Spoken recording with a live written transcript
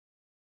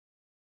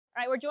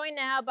All right, we're joined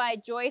now by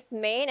Joyce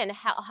Main and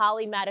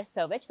Holly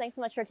Matusovich. Thanks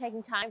so much for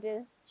taking time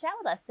to chat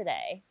with us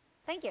today.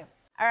 Thank you.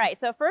 All right,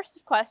 so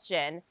first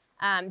question,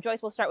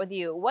 Joyce, we'll start with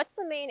you. What's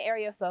the main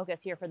area of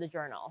focus here for the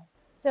journal?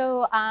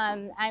 So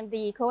I'm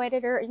the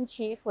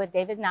co-editor-in-chief with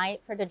David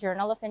Knight for the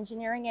Journal of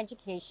Engineering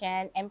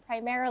Education, and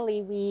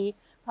primarily we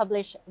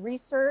publish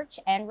research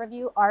and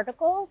review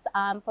articles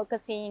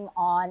focusing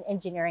on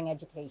engineering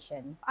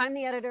education. I'm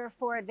the editor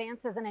for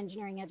Advances in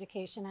Engineering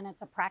Education, and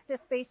it's a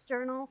practice-based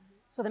journal.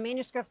 So the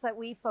manuscripts that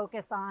we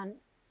focus on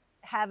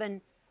have an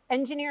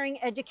engineering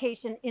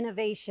education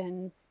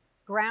innovation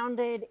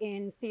grounded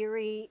in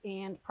theory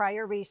and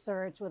prior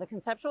research with a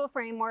conceptual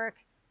framework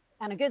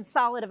and a good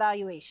solid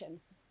evaluation.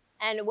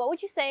 And what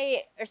would you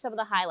say are some of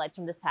the highlights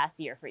from this past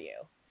year for you?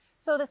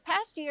 So this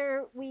past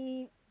year,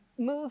 we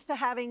moved to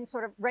having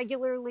sort of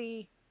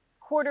regularly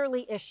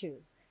quarterly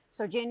issues.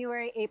 So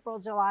January, April,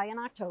 July, and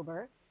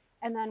October.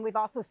 And then we've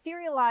also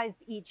serialized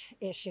each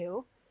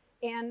issue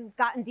and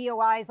gotten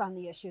DOIs on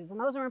the issues. And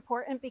those are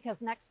important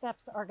because next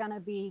steps are going to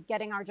be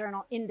getting our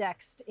journal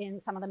indexed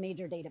in some of the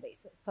major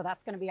databases. So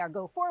that's going to be our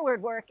go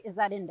forward work, is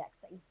that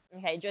indexing.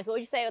 Okay, Joyce, what would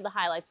you say the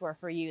highlights were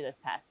for you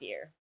this past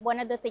year? One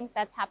of the things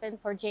that's happened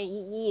for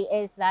JEE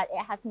is that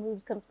it has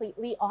moved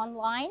completely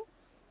online.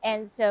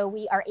 And so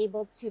we are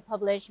able to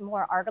publish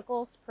more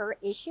articles per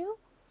issue.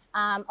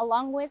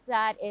 Along with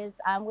that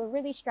is we're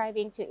really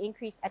striving to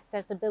increase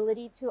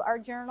accessibility to our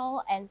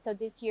journal. And so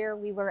this year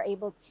we were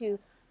able to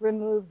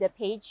remove the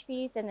page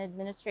fees and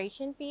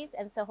administration fees.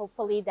 And so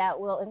hopefully that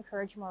will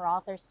encourage more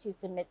authors to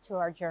submit to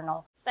our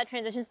journal. That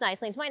transitions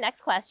nicely into my next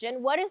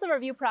question. What is the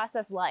review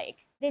process like?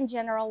 In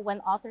general,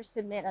 when authors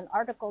submit an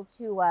article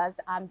to us,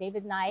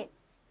 David Knight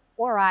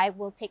or I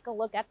will take a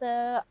look at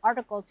the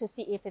article to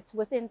see if it's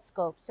within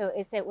scope. So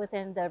is it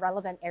within the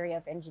relevant area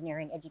of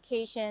engineering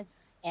education?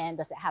 And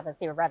does it have a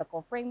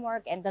theoretical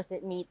framework? And does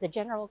it meet the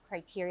general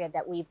criteria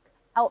that we've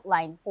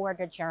outlined for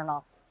the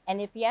journal? And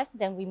if yes,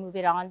 then we move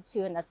it on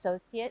to an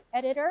associate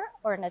editor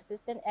or an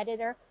assistant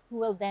editor who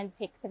will then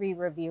pick 3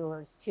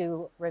 reviewers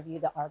to review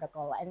the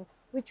article. And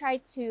we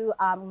try to,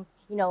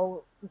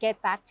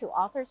 get back to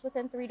authors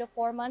within 3 to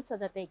 4 months so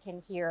that they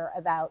can hear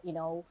about,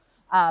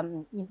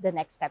 the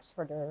next steps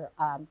for their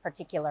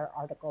particular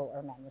article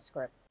or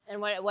manuscript.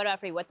 And what about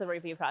for you? What's the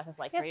review process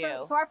like for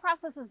you? So our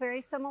process is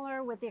very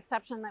similar with the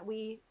exception that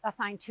we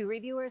assign 2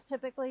 reviewers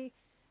typically.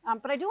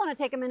 But I do want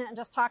to take a minute and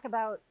just talk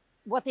about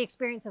what the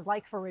experience is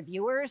like for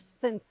reviewers,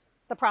 since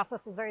the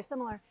process is very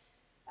similar.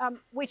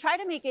 We try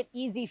to make it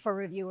easy for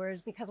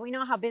reviewers because we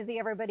know how busy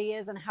everybody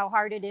is and how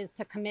hard it is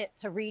to commit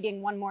to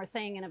reading one more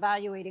thing and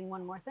evaluating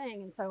one more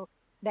thing. And so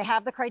they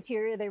have the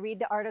criteria, they read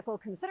the article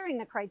considering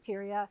the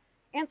criteria,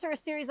 answer a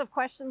series of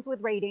questions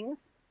with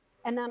ratings,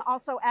 and then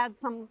also add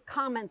some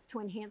comments to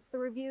enhance the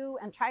review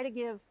and try to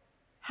give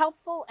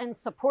helpful and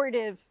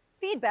supportive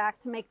feedback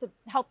to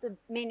help the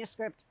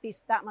manuscript be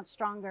that much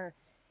stronger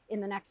in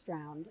the next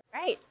round.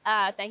 Right.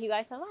 Thank you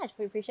guys so much.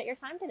 We appreciate your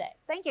time today.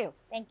 Thank you.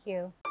 Thank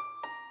you.